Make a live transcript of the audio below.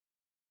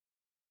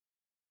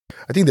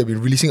I think they've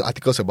been releasing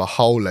articles about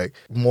how like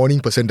morning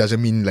person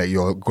doesn't mean like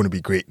you're going to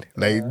be great.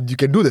 Like you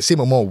can do the same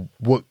amount of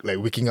work like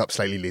waking up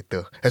slightly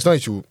later. As long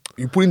as you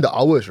put in the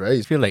hours, right?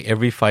 I feel like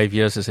every 5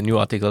 years there's a new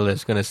article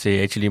that's going to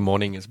say actually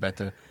morning is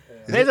better.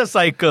 There's a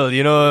cycle,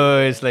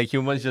 it's like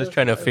humans just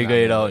trying to figure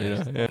it out,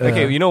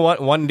 Okay, you know what?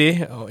 One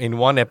day, in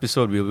one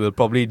episode, we will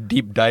probably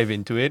deep dive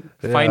into it.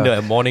 Find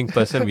a morning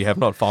person. We have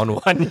not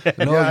found one yet.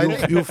 No,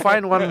 you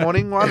find one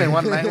morning one and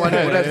one night one,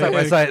 put that side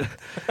by side.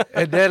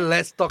 And then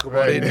let's talk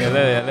about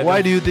it.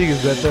 Why do you think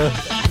it's better?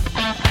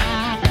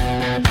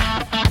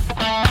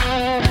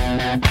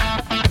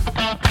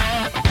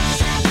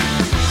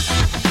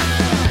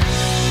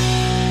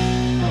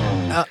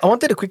 I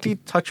wanted to quickly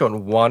touch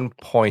on one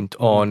point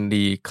on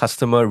the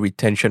customer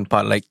retention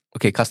part. Like,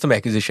 okay, customer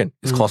acquisition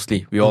is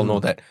costly. We all know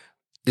that.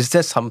 Is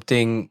there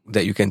something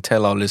that you can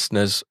tell our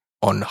listeners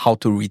on how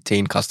to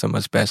retain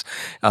customers best?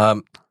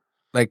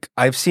 Like,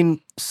 I've seen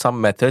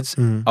some methods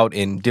out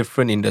in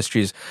different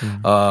industries.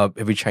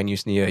 Every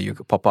Chinese New Year, you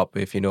could pop up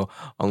with,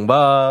 Ong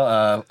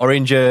Ba,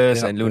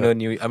 oranges and Lunar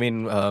New Year. I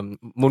mean,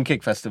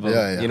 Mooncake Festival,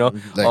 like,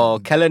 or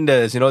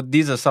calendars.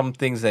 These are some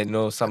things that,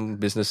 some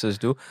businesses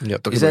do. Yeah,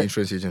 talking about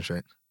insurance agents,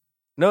 right?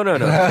 No.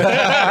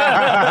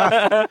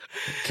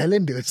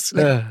 Calendars.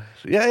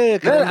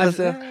 Calendars.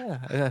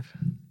 I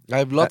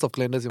have lots of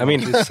calendars in my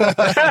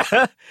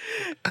office.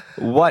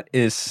 What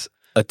is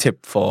a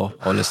tip for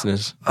our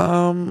listeners?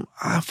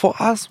 For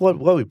us, what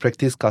we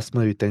practice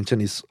customer retention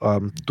is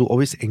to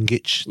always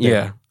engage them.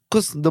 Yeah.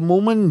 Because the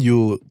moment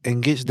you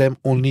engage them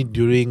only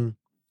during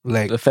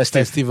like the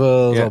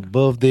festivals or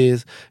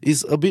birthdays,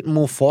 it's a bit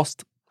more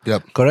forced.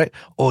 Yep. Correct?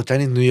 Oh,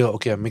 Chinese New Year.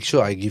 Okay, I make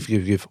sure I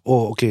give.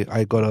 Oh, okay,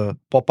 I got a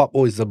pop-up.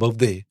 Oh, it's the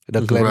birthday.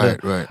 The calendar.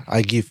 Right.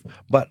 I give.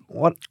 But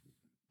what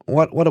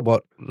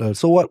about...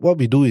 so what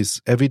we do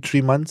is every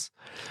 3 months,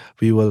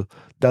 we will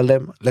tell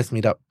them, let's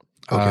meet up.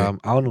 Okay.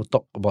 I want to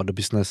talk about the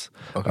business.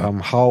 Okay.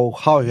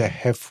 How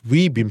have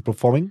we been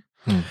performing?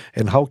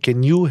 And how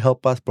can you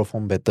help us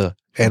perform better?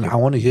 And I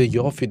want to hear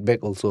your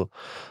feedback also.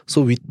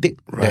 So we take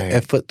the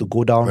effort to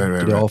go down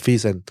to the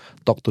office and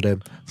talk to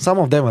them. Some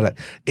of them are like,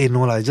 hey,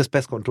 no, it's just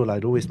pest control. I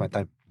don't waste my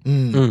time.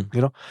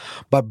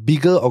 But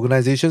bigger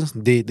organizations,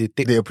 they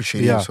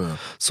appreciate it.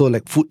 So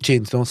like food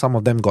chains, some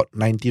of them got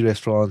 90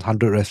 restaurants,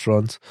 100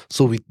 restaurants.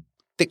 So we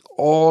take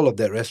all of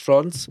their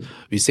restaurants,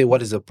 we say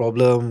what is the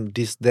problem,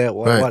 this, that,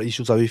 what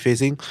issues are we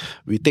facing.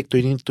 We take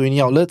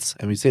 20 outlets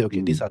and we say, okay,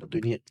 these are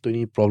the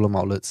 20 problem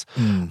outlets.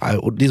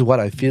 This is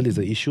what I feel is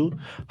the issue.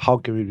 How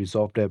can we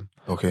resolve them?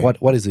 Okay.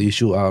 What is the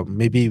issue?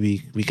 Maybe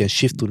we can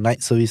shift to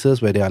night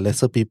services where there are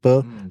lesser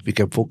people. We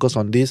can focus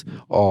on this.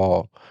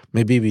 Or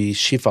maybe we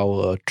shift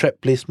our trap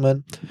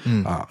placement.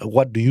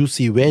 What do you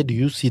see? Where do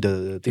you see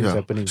the things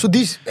happening? So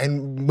this,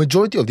 and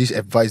majority of this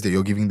advice that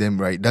you're giving them,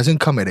 right, doesn't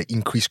come at an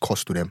increased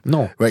cost to them.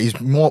 No. Right?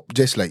 It's more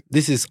just like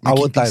this is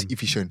our time.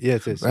 Efficient.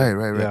 Yes.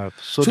 Right. Yeah.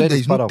 So there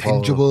is no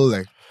tangible,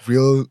 like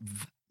real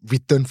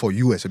return for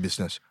you as a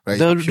business, right?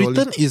 The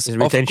return is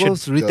retention. Of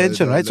course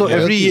retention, right? So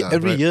every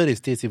year they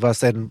stay with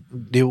us and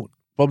they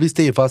probably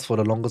stay with us for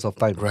the longest of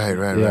time.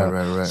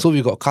 Right. So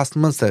we got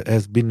customers that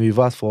has been with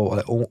us for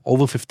like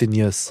over 15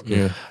 years.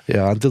 Yeah.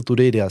 Until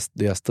today they are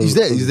still.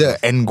 Is there an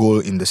end goal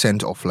in the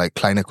sense of like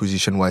client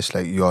acquisition wise?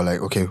 Like you're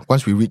like, okay,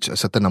 once we reach a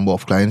certain number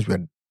of clients,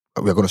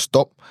 we're going to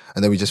stop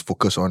and then we just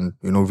focus on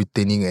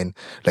retaining and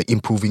like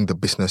improving the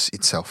business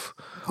itself.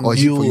 Or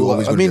is it for you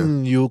always?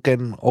 You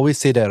can always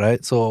say that,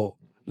 right? So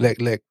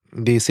like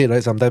they say,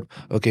 right, sometimes,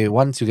 okay,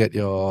 once you get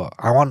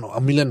I want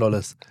 $1 million.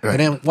 Right. And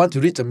then once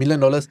you reach $1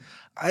 million,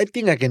 I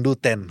think I can do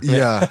 10.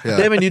 Yeah.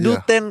 Then when you do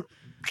 10,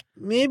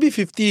 maybe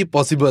 50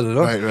 possible,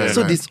 Right.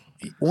 So this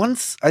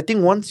once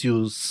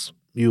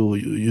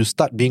you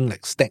start being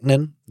like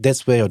stagnant,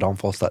 that's where your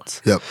downfall starts.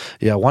 Yep.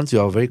 Yeah, once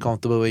you are very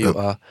comfortable where you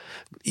are,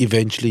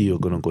 eventually you're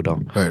going to go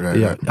down.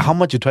 Right. How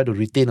much you try to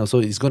retain also,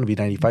 it's going to be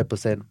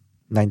 95%.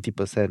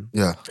 90%.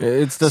 Yeah.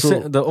 It's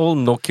the old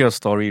Nokia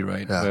story,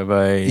 right?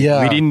 Whereby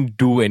we didn't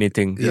do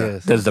anything.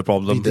 Yes. That's the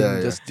problem.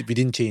 We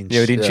didn't change.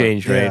 Yeah, we didn't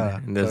change, right? Yeah.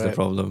 And that's the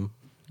problem.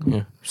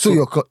 Yeah.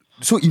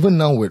 So even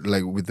now with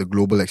the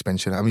global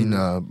expansion, I mean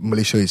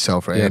Malaysia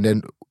itself, right? Yeah. And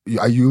then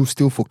are you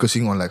still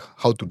focusing on like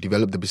how to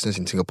develop the business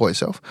in Singapore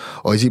itself,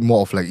 or is it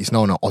more of like it's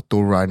now on an auto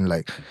run?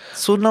 Like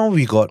so now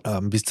we got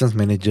business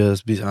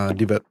managers, business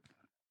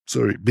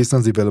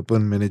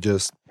development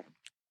managers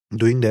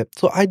doing that.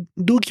 So I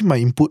do give my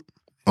input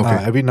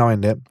every now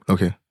and then.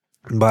 Okay.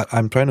 But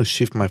I'm trying to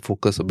shift my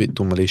focus a bit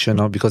to Malaysia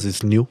now because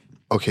it's new.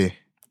 Okay.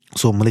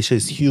 So Malaysia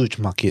is huge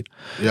market.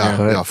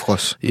 Yeah, of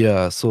course.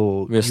 Yeah,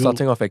 so we're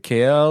starting off at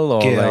KL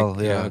or KL,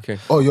 like okay.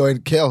 Oh, you're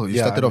in KL. You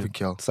started off in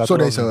KL. So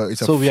it's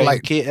a so flight. We are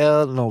in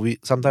KL. No,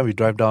 sometimes we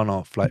drive down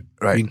our flight.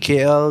 Right. In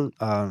KL,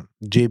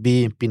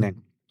 JB,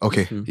 Penang.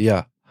 Okay.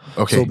 Yeah.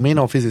 Okay. So main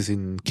office is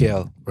in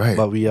KL. Right.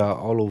 But we are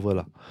all over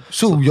lah.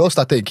 So you all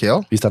started in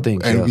KL? We started in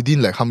KL. And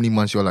within like how many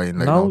months you all are in?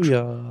 Like now we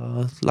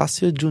are last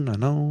year June.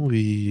 Now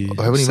we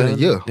haven't even a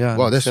year. Yeah,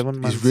 wow, that's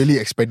 7 months. It's really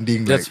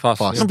expanding. That's like,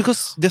 fast. No,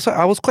 because that's why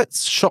I was quite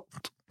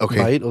shocked Okay.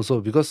 by it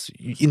also because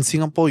in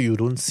Singapore you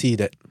don't see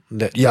that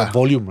Yeah.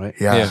 volume, right?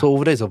 Yeah. So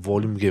over there it's a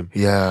volume game.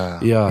 Yeah.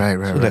 Yeah.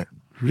 Right. So like,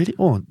 really?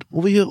 Oh,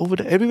 over here, over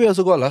there, everywhere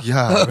also got lah.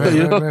 Yeah. Right.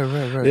 You know?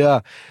 Right.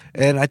 Yeah,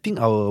 and I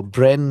think our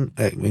brand,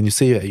 like when you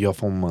say that you're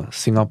from a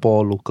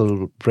Singapore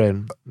local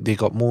brand, they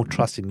got more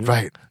trust in you.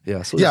 Right.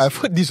 Yeah. So Yeah, it's- I've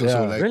heard this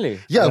also. yeah. Like, Really?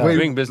 Yeah, Yeah. when,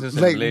 Doing business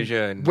in like,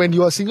 Malaysia and when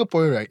you are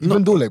Singaporean, right?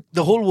 Even though like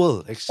the whole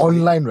world actually.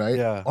 online, right?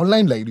 Yeah.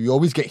 Online, like you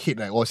always get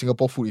hit like, oh,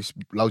 Singapore food is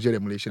lousier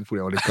than Malaysian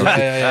food and all this kind of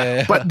thing.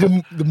 Yeah. But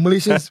the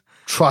Malaysians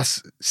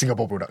trust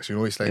Singapore products.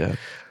 You know, it's like Yeah.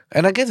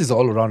 And I guess it's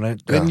all around, right?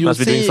 When you must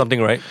be doing say something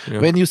right. Yeah.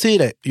 when you say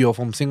that you're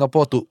from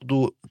Singapore to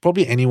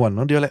probably anyone,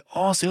 no, they're like,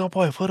 oh,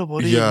 Singapore, I've heard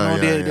about it. Yeah,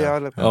 you know, yeah, they yeah. are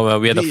like, Oh well,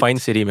 we are the we- fine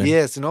city, man.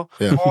 Yes, you know,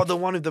 Yeah. oh, the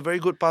one with the very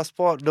good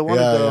passport, the one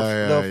Yeah, with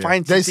yeah, the yeah.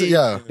 fine There's- city,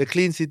 yeah. the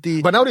clean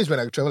city. But nowadays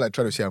when I travel, I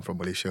try to say I'm from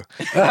Malaysia.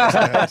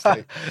 It's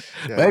like,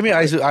 yeah. But I mean,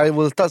 I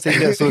will start saying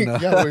that soon.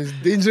 Yeah, but it's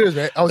dangerous,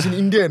 right? I was in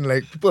India and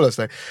like people was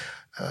like,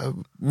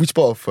 which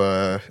part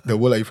of the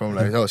world are you from?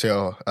 Like I would say,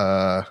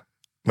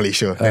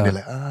 Malaysia. Then they're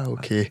like,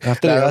 okay.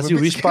 After they Like, I'm ask a you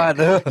bit which scared.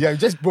 part. Yeah,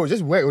 just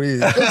whack only.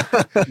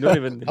 Don't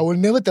even. I will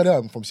never tell them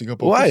I'm from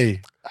Singapore. Why?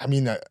 I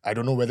mean, I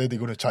don't know whether they're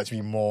going to charge me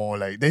more.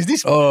 Like, there's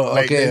this. Oh,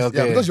 like, okay, there's-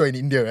 Yeah, okay. because you're in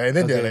India, right? And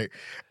then they're Okay. like,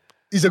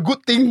 it's a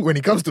good thing when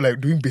it comes to like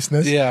doing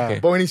business. Yeah. Okay.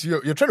 But when it's you're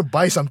trying to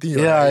buy something,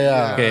 you're Yeah, like,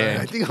 yeah. Okay.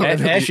 I think I'm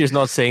gonna Ash be- is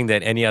not saying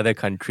that any other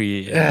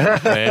country.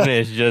 Man,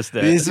 it's just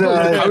that. It's, it's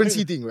a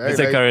currency thing, right? It's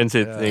a Like,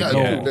 currency thing. yeah, Yeah, no,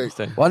 like-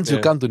 understand. Once you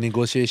Yeah. come to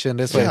negotiation,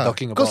 that's what Yeah, you're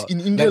talking 'cause about. in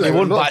India, like, like, they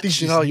won't a lot of budge.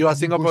 things You know, is you are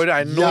Singaporean.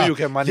 I know Yeah, you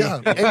can money.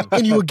 Yeah,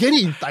 and you will get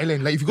it in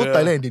Thailand. Like if you go to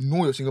Thailand and they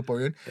know you're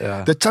Singaporean,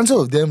 Yeah. the chances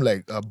of them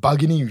like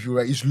bargaining with you,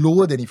 right, is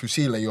lower than if you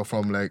say like you're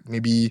from like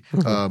maybe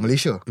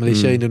Malaysia.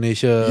 Malaysia,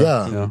 Indonesia.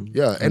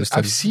 Yeah. And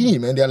I've seen it,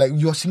 man. They're like,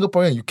 you're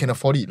Singaporean, you can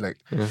afford it. Like,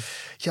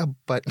 yeah,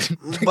 but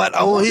But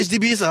our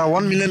HDBs are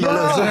 $1 million.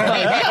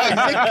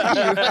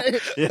 exactly, right?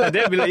 Yeah,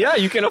 they'll be like, yeah,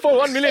 you can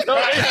afford $1 million.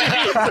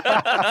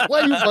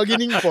 Why are you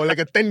bargaining for like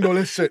a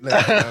 $10 shirt?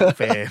 Like,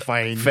 fair,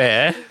 fine.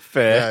 Fair.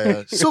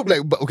 Yeah. So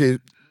like, but okay,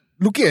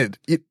 looking at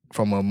it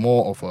from a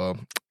more of a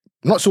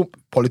not so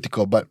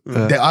political, but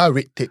there are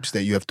red tapes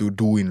that you have to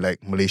do in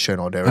like Malaysia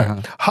and all that,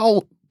 right?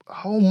 How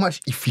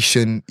much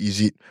efficient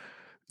is it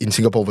in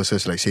Singapore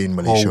versus like say in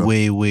Malaysia? Oh,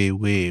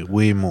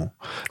 way more.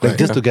 Like Right.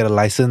 just to get a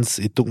license,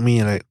 it took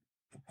me like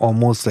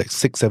almost like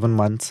 6-7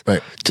 months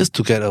Right. just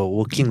to get a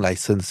working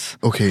license.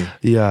 Okay.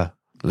 Yeah,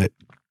 like,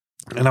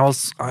 and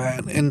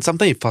and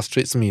sometimes it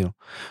frustrates me, you know,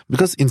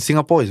 because in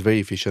Singapore it's very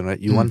efficient, right?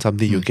 You want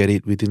something, you get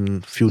it within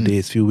few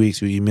days, few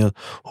weeks. You email.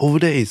 Over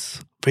there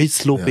is very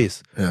slow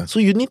pace, Yeah. so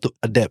you need to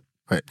adapt.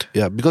 Right.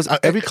 Yeah, because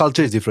every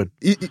culture is different.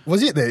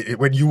 Was it that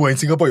when you were in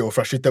Singapore you were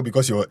frustrated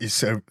because it's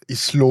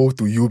slow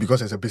to you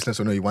because as a business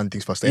owner you want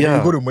things faster? And then Yeah.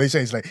 you go to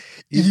Malaysia it's like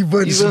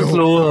even slower.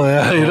 slower.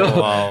 Yeah, you know,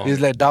 wow. it's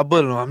like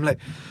double. You know? I'm like,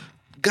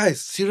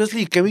 guys,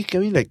 seriously, can we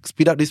like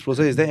speed up this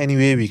process? Is there any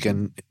way we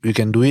can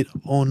do it?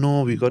 Oh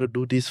no, we got to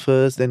do this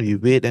first, then we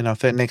wait, then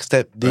after next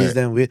step this, Right.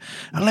 then wait.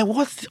 I'm like,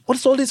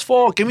 what's all this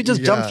for? Can we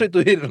just jump Yeah. straight to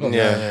it? You know?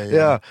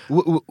 Yeah.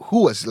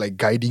 Who was like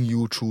guiding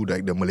you through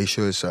like the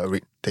Malaysia's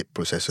red tape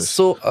processes?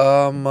 So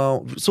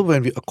so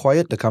when we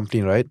acquired the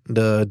company, right,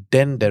 the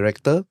then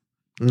director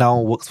now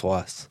works for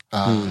us.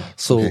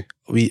 So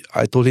okay.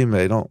 I told him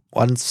that, you know,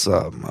 once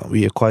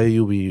we acquire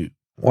you,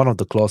 one of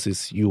the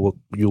clauses you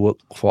work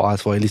for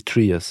us for at least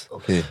 3 years.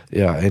 Okay.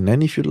 Yeah, and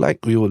then if you like,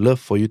 we would love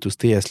for you to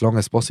stay as long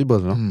as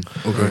possible. You know?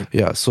 Okay.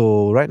 Yeah.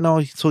 So right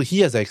now, so he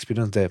has the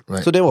experience there.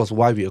 Right. So that was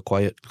why we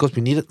acquired, because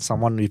we needed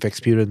someone with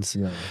experience.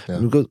 Yeah.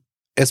 Because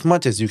as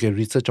much as you can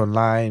research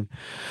online,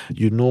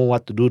 you know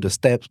what to do, the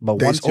steps. But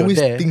There's once you're always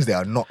there, things that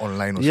are not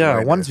online also, yeah,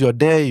 right? once you're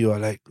there, you are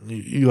like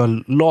you are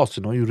lost.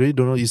 You know, you really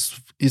don't know.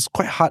 It's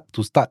quite hard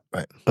to start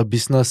Right. a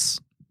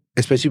business,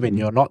 especially when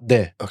you're not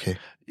there. Okay.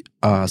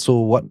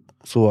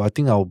 So I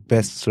think our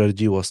best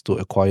strategy was to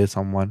acquire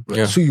someone. Right.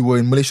 Yeah. So you were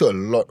in Malaysia a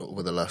lot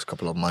over the last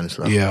couple of months,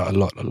 lah. Yeah, a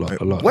lot.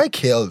 Why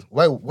KL?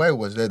 Why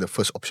was there the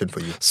first option for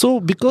you?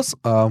 So because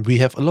we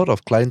have a lot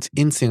of clients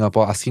in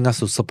Singapore asking us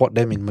to support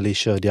them in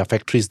Malaysia, their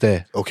factories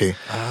there. Okay.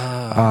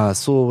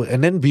 So and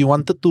then we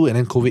wanted to, and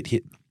then COVID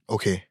hit.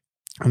 Okay.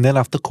 And then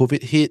after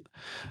COVID hit,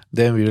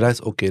 then we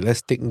realized, okay,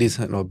 let's take this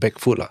back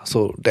foot lah.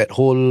 So that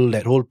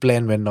whole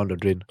plan went down the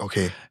drain.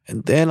 Okay.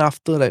 And then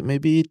after like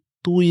maybe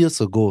 2 years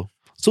ago,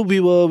 so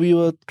we were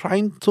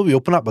trying. So we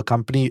opened up a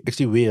company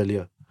actually way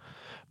earlier.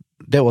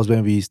 That was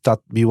when we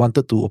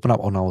wanted to open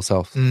up on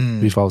ourselves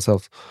with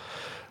ourselves.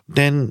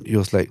 Then it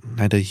was like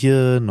neither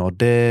here nor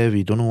there.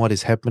 We don't know what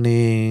is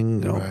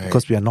happening, Right.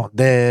 because we are not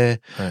there.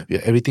 Right.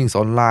 Everything's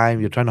online.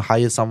 We're trying to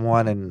hire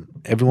someone, and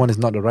everyone is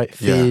not the right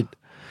Yeah. fit.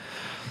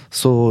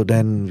 So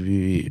then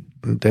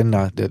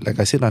like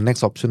I said, our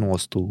next option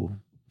was to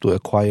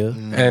acquire.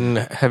 And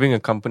having a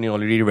company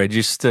already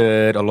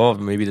registered, a lot of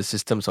maybe the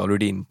systems are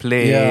already in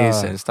place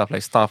Yeah. and stuff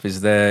like staff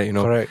is there, you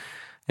know. Correct.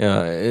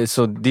 Yeah.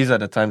 So these are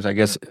the times, I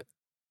guess,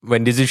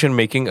 when decision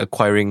making,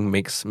 acquiring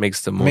makes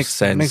the most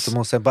sense. Makes the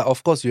most sense. But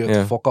of course, you have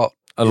Yeah. to fork out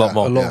a lot Yeah.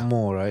 more. a lot Yeah.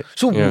 more, right?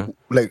 So Yeah.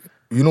 like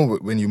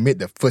when you made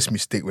the first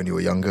mistake when you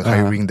were younger,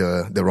 hiring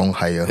the wrong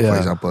hire, for Yeah.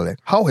 example, like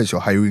how has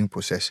your hiring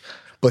process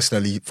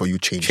personally for you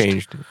changed?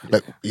 Changed.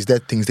 Is there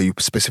things that you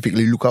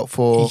specifically look out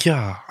for?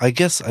 Yeah, I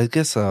guess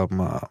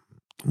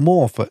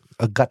more of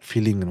a gut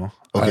feeling, you know.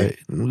 Okay.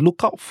 I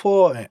look out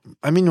for.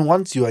 I mean,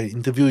 once you are in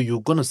interview, you're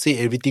gonna say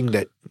everything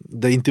that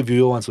the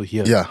interviewer wants to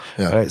hear. Yeah.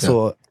 Right.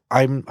 So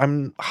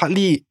I'm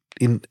hardly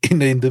in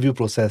the interview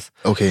process.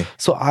 Okay.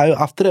 So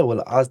after that I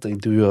will ask the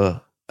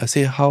interviewer. I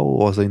say, how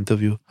was the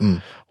interview?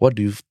 What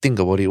do you think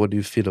about it? What do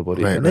you feel about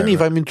it? Right, and then right,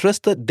 if I'm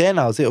interested, then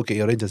I'll say, okay,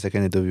 arrange a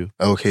second interview.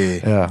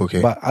 Okay. Yeah. Okay.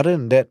 But other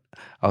than that,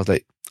 I was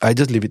like, I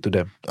just leave it to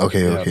them.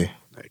 Okay. Yeah. Okay.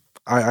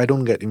 I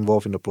don't get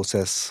involved in the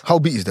process. How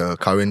big is the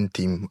current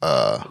team?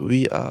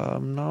 We are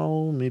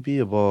now maybe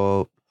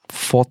about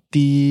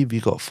 40. We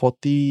got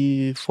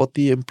 40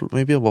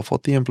 maybe about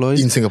 40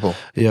 employees. In Singapore?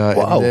 Yeah.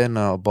 Wow. And then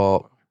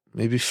about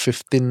maybe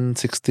 15,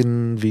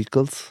 16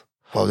 vehicles.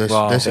 Wow,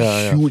 that's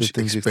a huge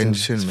 15, 16,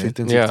 expansion, man.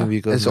 15, Yeah. 16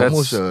 vehicles. That's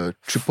almost a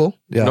triple.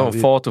 Yeah, No,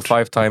 4 to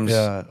 5 times.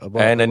 Yeah.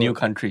 And a new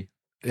country.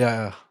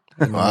 Yeah.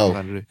 Wow.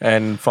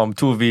 And from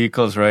 2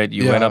 vehicles, right?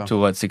 You went Yeah. up to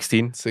what,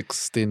 16?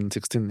 16.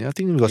 Yeah, I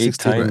think we got 8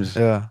 16. times.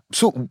 Right? Yeah.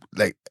 So,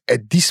 like,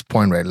 at this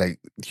point, right, like,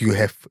 you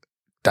have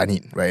done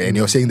it, right? And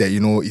you're saying that,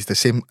 it's the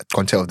same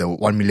concept of the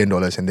 $1 million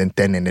and then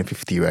 10 and then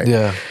 50, right?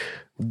 Yeah.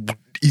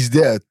 Is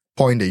there a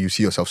point that you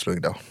see yourself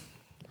slowing down?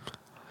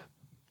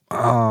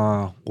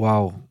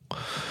 Wow.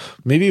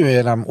 Maybe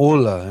when I'm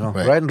older,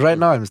 Right. Right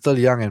now I'm still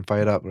young and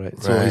fired up, right?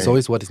 So it's Right.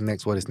 always what is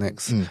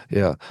next.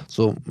 Yeah.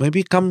 So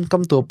maybe come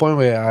to a point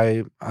where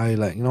I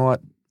like, you know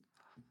what?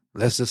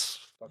 Let's just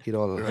fuck it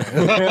all.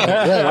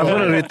 I'm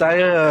gonna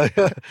retire.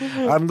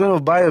 I'm gonna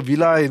buy a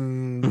villa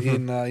in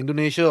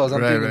Indonesia or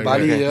something, in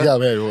Bali. right. Yeah.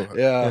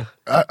 Yeah.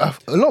 Yeah.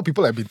 A lot of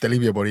people have been telling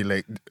me about it.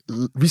 Like,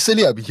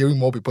 recently I've been hearing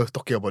more people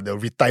talking about the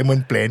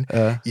retirement plan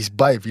is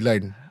buy a villa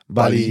in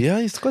Bali. Yeah,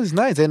 it's because it's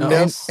nice and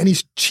And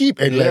it's cheap.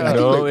 And like, I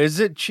think, No, like, is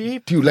it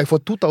cheap? dude, like for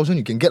 2,000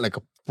 you can get like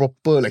a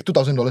proper, like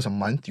 $2,000 a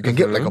month. You can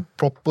get like a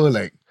proper,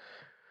 like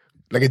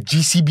a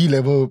GCB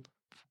level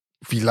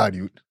villa,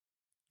 dude.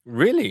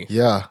 Really?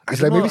 Yeah. It's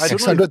don't like maybe know, I don't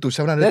know 600 to That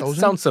 700,000.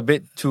 sounds a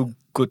bit too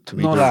good to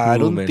be no true, lah. I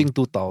don't man. think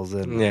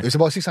 2,000. Yeah. It's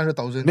about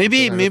 600,000.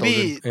 Maybe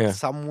 700,000. Yeah.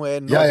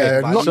 somewhere. Yeah,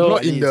 in not- Bali,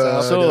 not in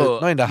the- So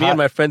not in the me heart. and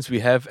my friends, we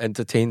have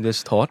entertained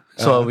this thought.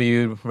 So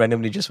we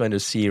randomly just went to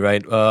see,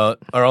 right?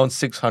 Around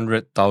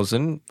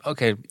 600,000.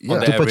 Okay, Yeah. on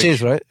the To average.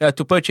 purchase, right? Yeah,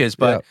 to purchase,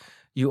 but Yeah.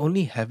 you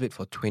only have it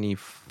for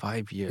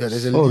 25 years. Yeah,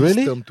 there's a Oh, lease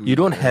really? term to You it.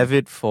 don't have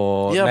it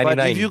for Yeah, 99.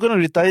 but if you're gonna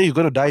retire, you're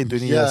gonna die in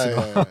 20 years. Yeah, You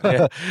know?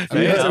 yeah.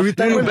 Fair It's a enough.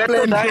 retirement You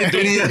better plan. die in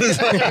 20 years.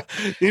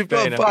 If Fair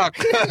not, enough. fuck.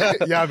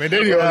 Yeah, man.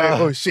 Then you're like,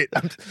 oh shit.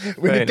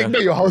 When Fair you take enough.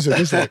 back your house, you're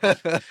just like,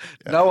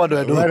 Now what do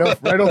I do?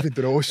 right off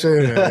into the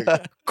ocean. And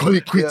like, call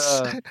it quits.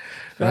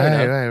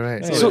 Yeah.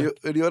 Right. So,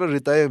 when you want to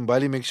retire in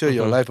Bali, make sure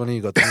your life only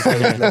got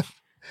 25 years left.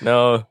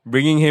 No,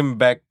 bringing him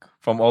back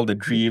from all the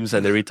dreams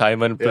and the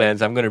retirement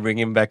plans, I'm going to bring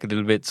him back a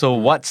little bit. So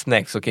what's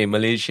next? Okay,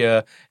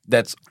 Malaysia,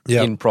 that's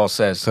Yeah. in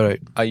process.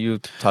 Correct. Are you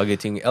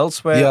targeting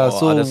elsewhere Yeah, or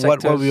so other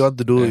what sectors? we want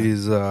to do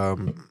is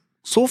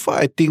so far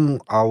I think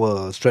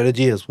our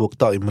strategy has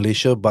worked out in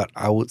Malaysia, but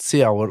I would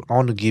say I want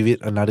to give it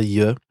another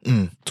year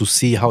to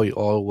see how it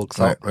all works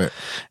out. Right.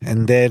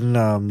 And then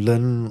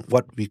learn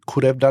what we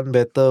could have done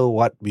better,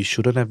 what we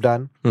shouldn't have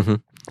done, Mhm.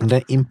 and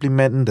then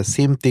implement the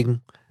same thing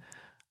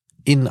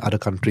in other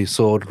countries.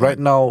 So right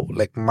now,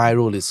 like my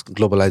role is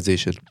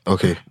globalization.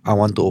 Okay. I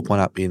want to open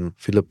up in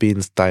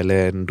Philippines,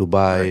 Thailand,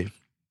 Dubai,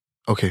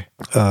 Okay.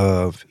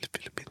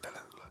 Philippines,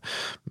 Thailand,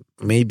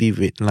 maybe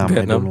Vietnam.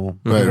 I don't know.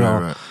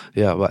 Right.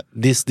 Yeah, but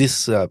this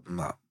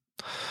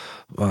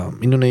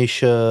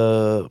Indonesia,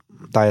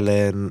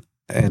 Thailand,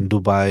 and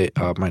Dubai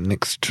are my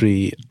next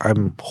 3.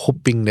 I'm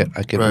hoping that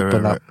I can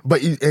open up.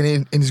 But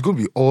it's going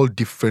to be all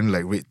different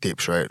like rate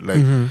tapes, right?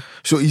 Like,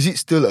 so is it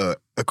still a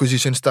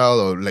acquisition style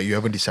or like you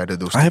haven't decided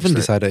those? I haven't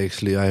things, right? decided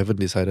actually. I haven't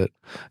decided.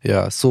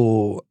 Yeah,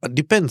 so it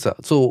depends.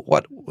 So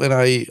when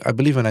I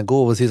believe when I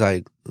go overseas,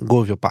 I go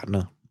with your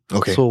partner.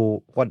 Okay.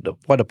 So what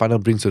the partner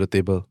brings to the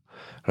table,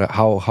 right?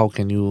 How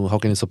can you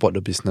support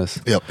the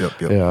business? Yep.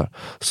 Yeah.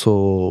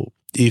 So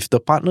if the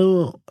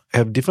partner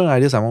have different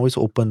ideas, I'm always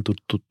open to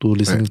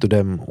listening to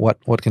them.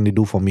 What can they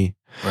do for me?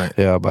 Right.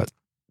 Yeah, but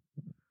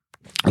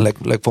like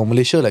for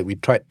Malaysia, like we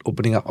tried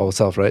opening up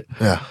ourselves, right?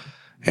 Yeah.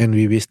 And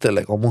we wasted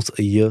like almost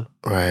a year.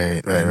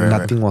 Right.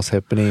 Nothing was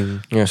happening.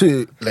 Yeah.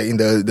 So like in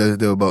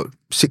the about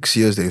 6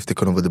 years that you've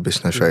taken over the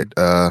business, right?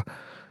 I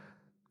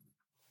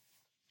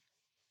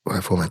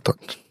forgot my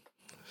thought.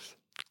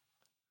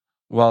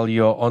 While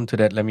you're on to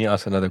that, let me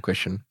ask another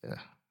question.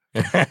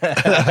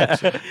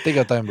 Take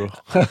your time, bro.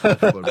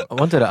 I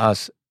wanted to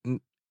ask,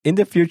 in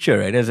the future,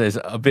 right, as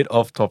a bit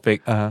off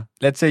topic,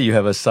 let's say you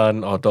have a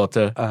son or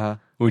daughter,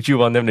 would you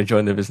want them to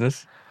join the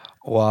business?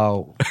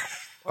 Wow.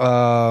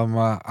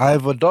 I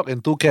have a dog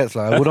and 2 cats.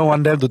 I wouldn't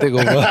want them to take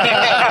over.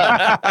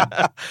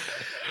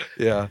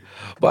 Yeah,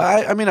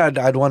 but I mean, I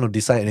don't want to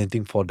decide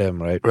anything for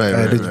them, right?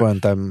 At this point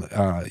in time,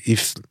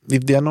 if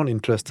they are not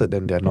interested,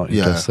 then they are not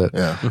interested.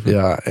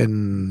 Yeah,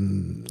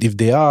 and if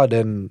they are,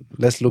 then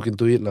let's look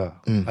into it, lah.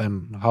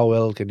 And how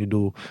well can you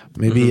do?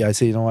 Maybe I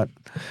say, you know what,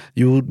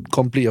 you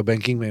complete your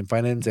banking and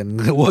finance and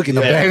work in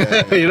a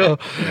bank. You know,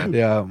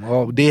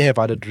 or they have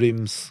other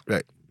dreams,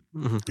 Right.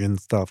 And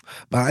stuff.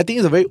 But I think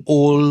it's a very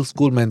old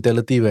school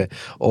mentality where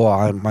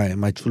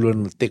my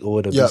children will take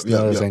over the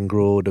business and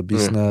grow the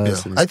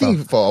business. And I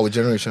think for our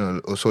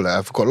generation also, like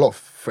I've got a lot of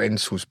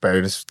friends whose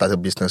parents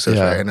started businesses,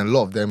 right? And a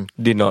lot of them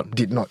Did not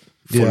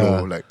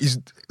follow. Like it's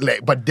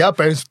like, but their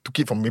parents took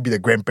it from maybe the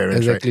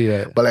grandparents,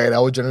 right? But like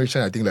our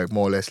generation, I think like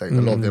more or less like a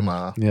lot of them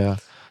are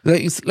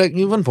Like it's like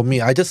even for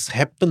me, I just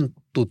happened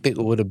to take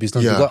over the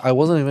business because I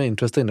wasn't even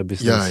interested in the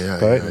business.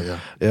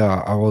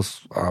 I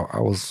was.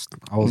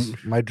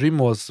 My dream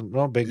was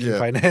banking,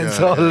 finance,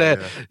 all that.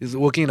 Is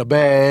working in a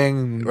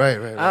bank. Right.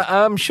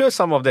 I'm sure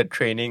some of that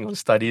training or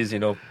studies,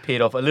 paid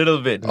off a little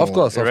bit. Of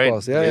course.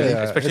 Yeah.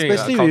 Especially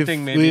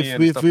accounting,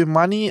 with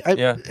money.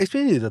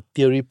 Especially the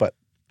theory part.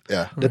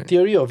 Yeah. The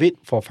theory of it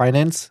for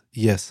finance,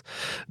 yes.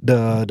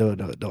 The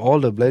all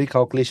the bloody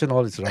calculation,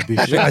 all is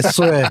rubbish. I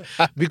swear.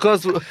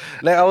 Because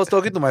like I was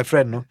talking to my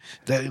friend, no,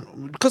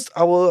 because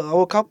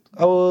our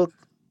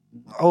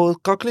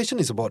calculation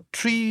is about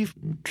three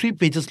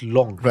pages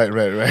long.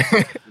 Right.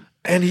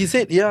 And he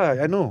said,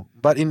 yeah, I know.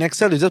 But in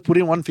Excel, you just put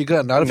in one figure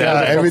and another figure.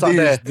 Everything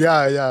there.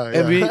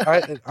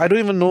 And I don't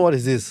even know what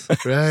is this.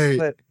 Right.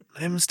 Like,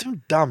 I'm still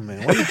dumb,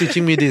 man. Why are you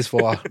teaching me this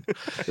for?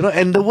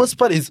 And the worst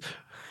part is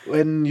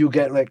when you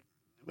get like,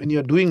 when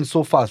you're doing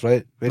so fast,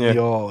 right? When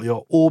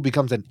your O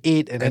becomes an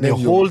 8 and then your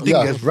whole thing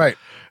gets right.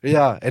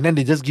 Yeah, and then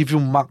they just give you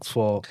marks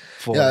for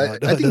I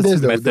think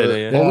that's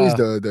method, always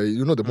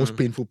the most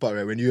painful part,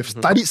 right? When you have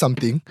studied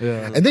something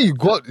and then you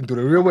go out into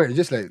the real world,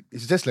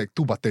 it's just like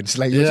two buttons.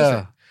 Like you're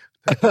just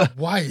like,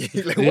 why?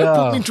 Like what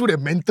put me through the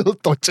mental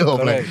torture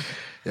of like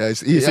it's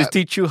to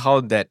teach you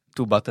how that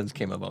two buttons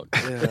came about.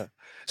 Yeah.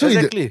 So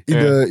exactly.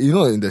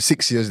 in the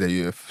 6 years that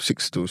you have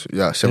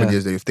 7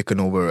 years that you've taken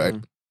over, right?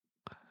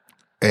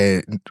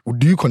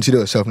 Do you consider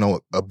yourself now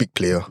a big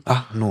player?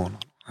 No.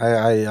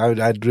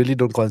 I really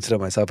don't consider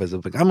myself as a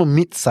big. I'm a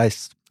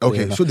mid-sized.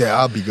 Okay, so there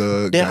are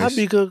bigger guys. There are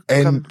bigger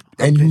and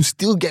you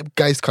still get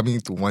guys coming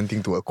to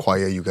wanting to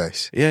acquire you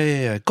guys.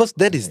 Yeah. Because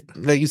that is,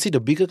 like you see the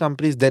bigger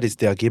companies, that is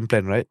their game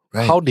plan, right?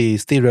 How they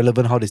stay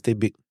relevant, how they stay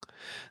big.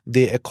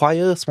 They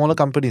acquire smaller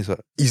companies.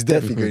 Is there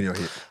a figure in your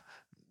head?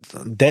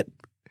 That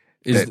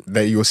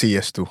you'll say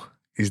yes to?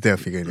 Is there a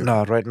figure in your head?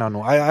 No, right now,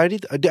 no. I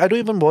don't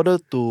even bother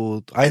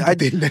to... I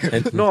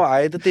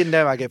entertain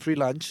them. I get free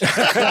lunch.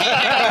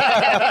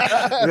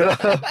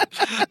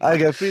 I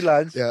get free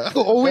lunch. Yeah.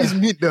 Always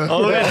meet the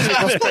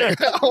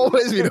prospect.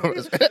 Always meet the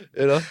prospect.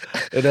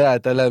 And then I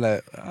tell them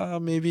like,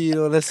 maybe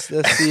let's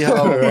see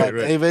how. Right.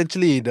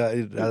 Eventually,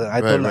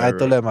 I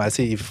told them, I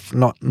say, if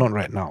not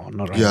right now,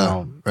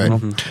 now.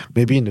 Right.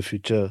 Maybe in the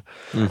future.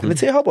 And they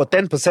say, how about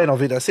 10%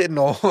 of it? I said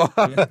no.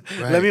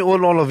 Let me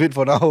own all of it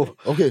for now.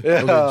 Okay.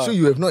 So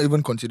you have not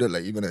even considered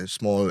like even a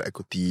small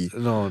equity.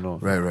 No.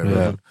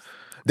 Right.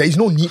 There is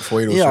no need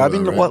for it also. Yeah, I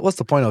mean, what's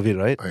the point of it,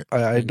 right?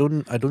 I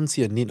don't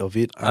see a need of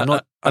it.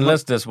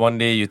 Unless there's one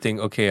day you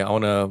think, okay, I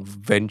want to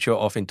venture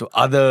off into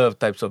other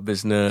types of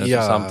business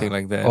or something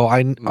like that. Or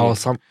I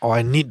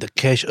need the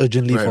cash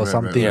urgently for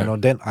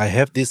something, then I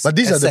have this. But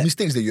these are the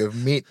mistakes that you have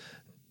made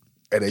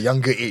at a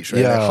younger age,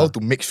 right? Like how to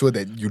make sure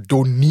that you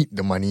don't need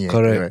the money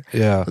for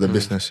the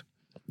business.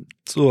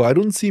 So I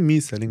don't see me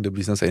selling the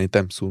business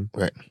anytime soon.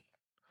 Right.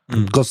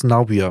 Because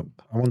now I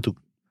want to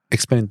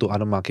expand into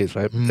other markets,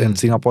 right? And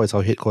Singapore is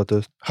our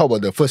headquarters. How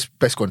about the first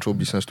pest control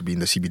business to be in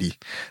the CBD?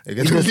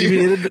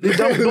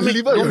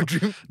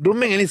 Don't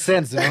make any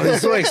sense.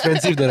 It's so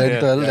expensive, the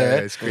rental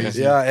there. It's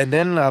crazy. Yeah, and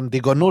then they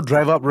got no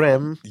drive-up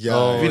ramp.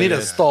 If we need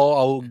a store,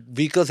 our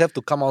vehicles have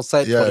to come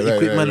outside for the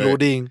equipment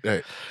loading.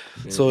 Right.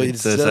 So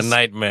it's a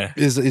nightmare.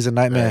 It's a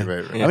nightmare.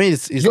 Right. I mean,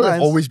 it's you nice.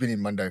 have always been in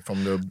Mandai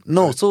from the...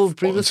 No, so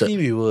previously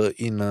we were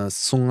in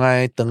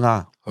Sungai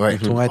Tengah. Right.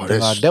 Sungai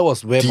Tengah. That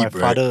was where my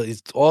father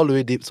is all the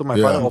way deep. So my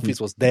father's office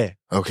was there.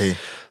 Okay.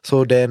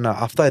 So then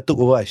after I took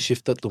over, I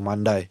shifted to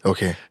Mandai.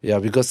 Okay. Yeah,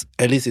 because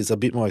at least it's a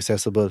bit more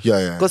accessible.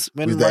 Yeah. Because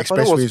when my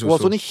father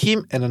was only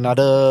him and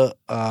another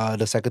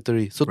the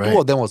secretary. So two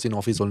of them was in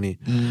office only.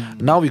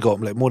 Now we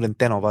got like more than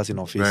 10 of us in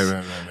office.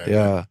 Right.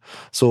 Yeah.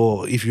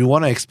 So if you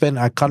want to expand,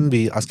 I can't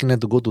be asking them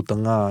to go to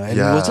Tengah. And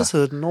it was just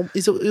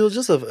it was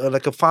just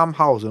like a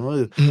farmhouse,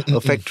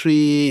 a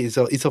factory.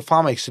 It's a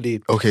farm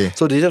actually. Okay.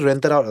 So they just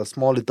rented out a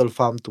small little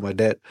farm to my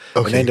dad.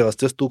 Okay. And then there was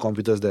just 2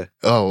 computers there.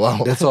 Oh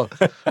wow. That's all.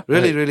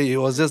 Really, it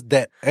was just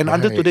that. And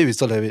until today we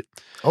still have it.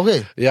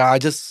 Okay. Yeah, I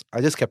just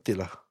kept it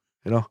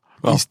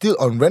He's still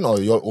on rent or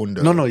you all own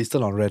the? No, he's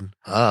still on rent.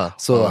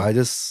 So I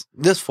just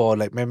for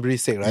like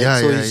memory's sake, right?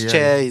 So his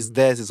chair, his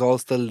desk is all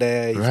still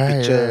there, his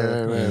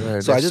picture.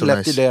 Right. So I just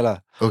left it there lah.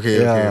 Okay.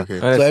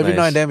 So every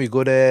now and then we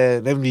go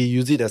there, then we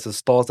use it as a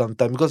store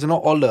sometimes because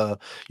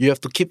you have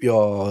to keep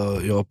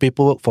your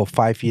paperwork for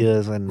 5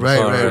 years and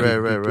Right.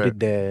 put it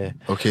there.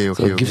 Okay.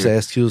 So it gives an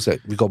excuse that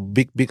we got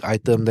big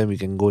item, then we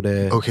can go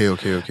there. Okay.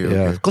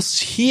 Yeah, because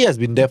he has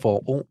been there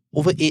for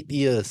over 8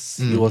 years.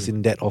 He was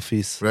in that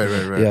office. Right.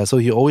 Yeah, so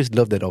he always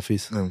loved that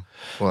office.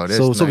 Wow, that's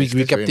So nice.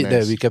 we kept it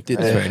there. We kept it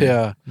there.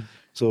 Yeah.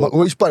 So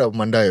which part of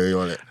Mandai are you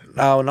all at?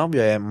 now we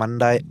are at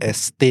Mandai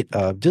Estate,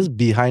 just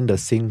behind the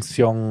Sheng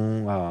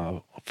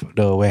Siong,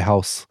 the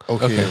warehouse.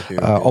 Okay.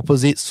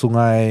 Opposite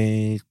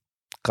Sungai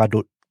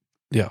Kadut.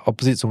 Yeah,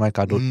 opposite Sungai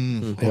Kadut.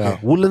 Yeah,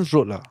 Woodlands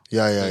Road lah.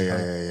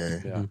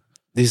 Yeah.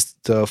 This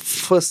the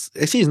first.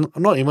 Actually, it's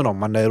not even on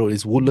Mandai Road.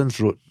 It's Woodlands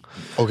Road.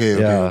 Okay.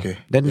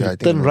 Then Yeah, I you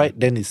think turn right.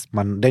 Then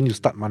then you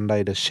start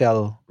Mandai, the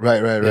Shell.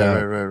 Right.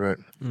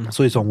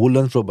 So it's on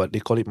Woodlands Road, but they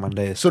call it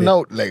Mandai Estate. So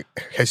now, like,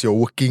 has your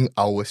working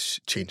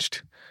hours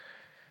changed?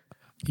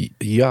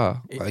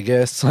 Yeah, I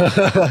guess.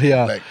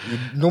 Yeah. Like,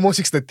 no more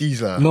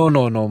 6:30s lah. No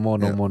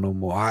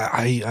more.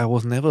 I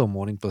was never a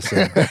morning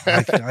person.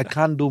 I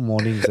can't do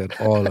mornings at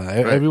all.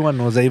 Everyone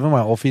knows that. Even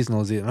my office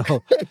knows it.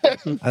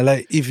 I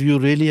like, if you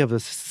really have to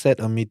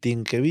set a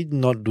meeting, can we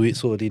not do it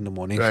so early in the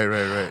morning?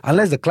 Right.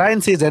 Unless the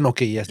client says, then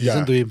okay, yes,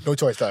 listen to him. No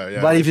choice lah.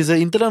 Yeah. But if it's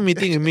an internal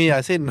meeting with me, I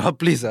say, no,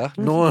 please,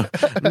 no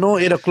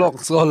 8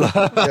 o'clock. So,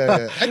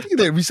 yeah. I think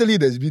that recently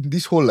there's been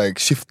this whole like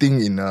shifting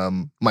in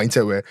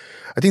mindset where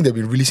I think they've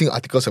been releasing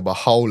articles about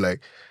how like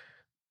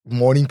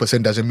morning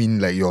person doesn't mean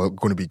like you're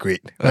going to be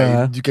great.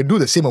 Like, you can do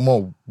the same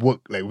amount of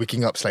work like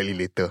waking up slightly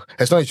later.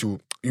 As long as you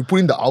put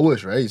in the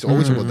hours, right? It's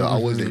always about the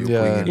hours that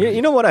you're putting in.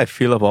 You know what I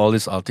feel about all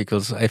these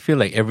articles? I feel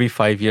like every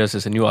 5 years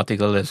there's a new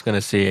article that's going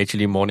to say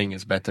actually morning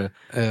is better.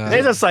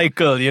 There's a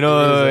cycle,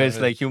 it's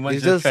like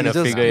humans just trying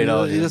to figure it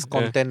out. It's just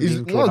content.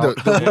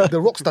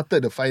 The Rock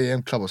started the 5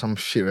 a.m. club or some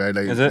shit, right?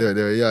 Like, is it?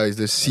 It's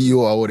the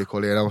CEO hour they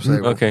call it. And I was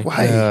like, okay.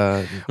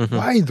 Why?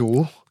 Why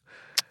though?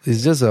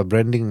 It's just a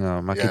branding,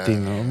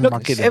 marketing. Look,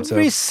 Market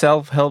every themselves.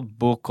 self-help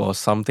book or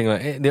something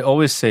like they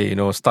always say,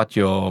 start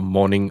your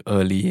morning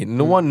early.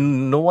 No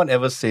one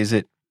ever says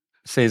that,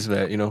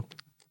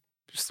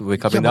 just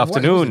wake up in the but what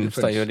is the afternoon,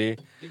 start difference? your day.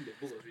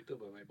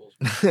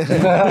 I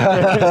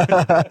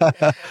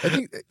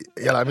think,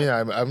 I mean,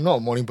 I'm not a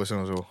morning person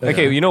also.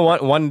 Okay, you know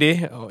what? One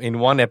day, in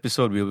one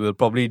episode, we will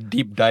probably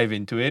deep dive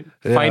into it.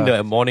 Find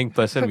a morning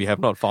person. We have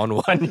not found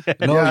one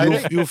yet. No,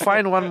 you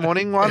find one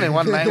morning one and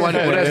one night one,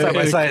 put them side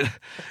by side.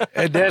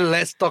 And then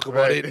let's talk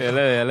about it.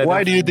 Yeah, let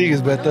Why do you think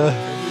it's better?